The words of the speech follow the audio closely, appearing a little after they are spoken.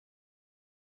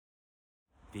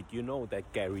Did you know that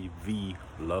Gary V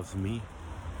loves me?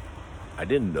 I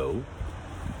didn't know,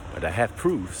 but I have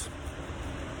proofs.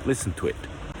 Listen to it.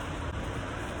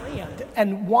 Brand.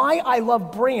 And why I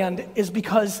love brand is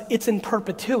because it's in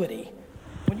perpetuity.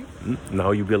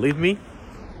 Now you believe me?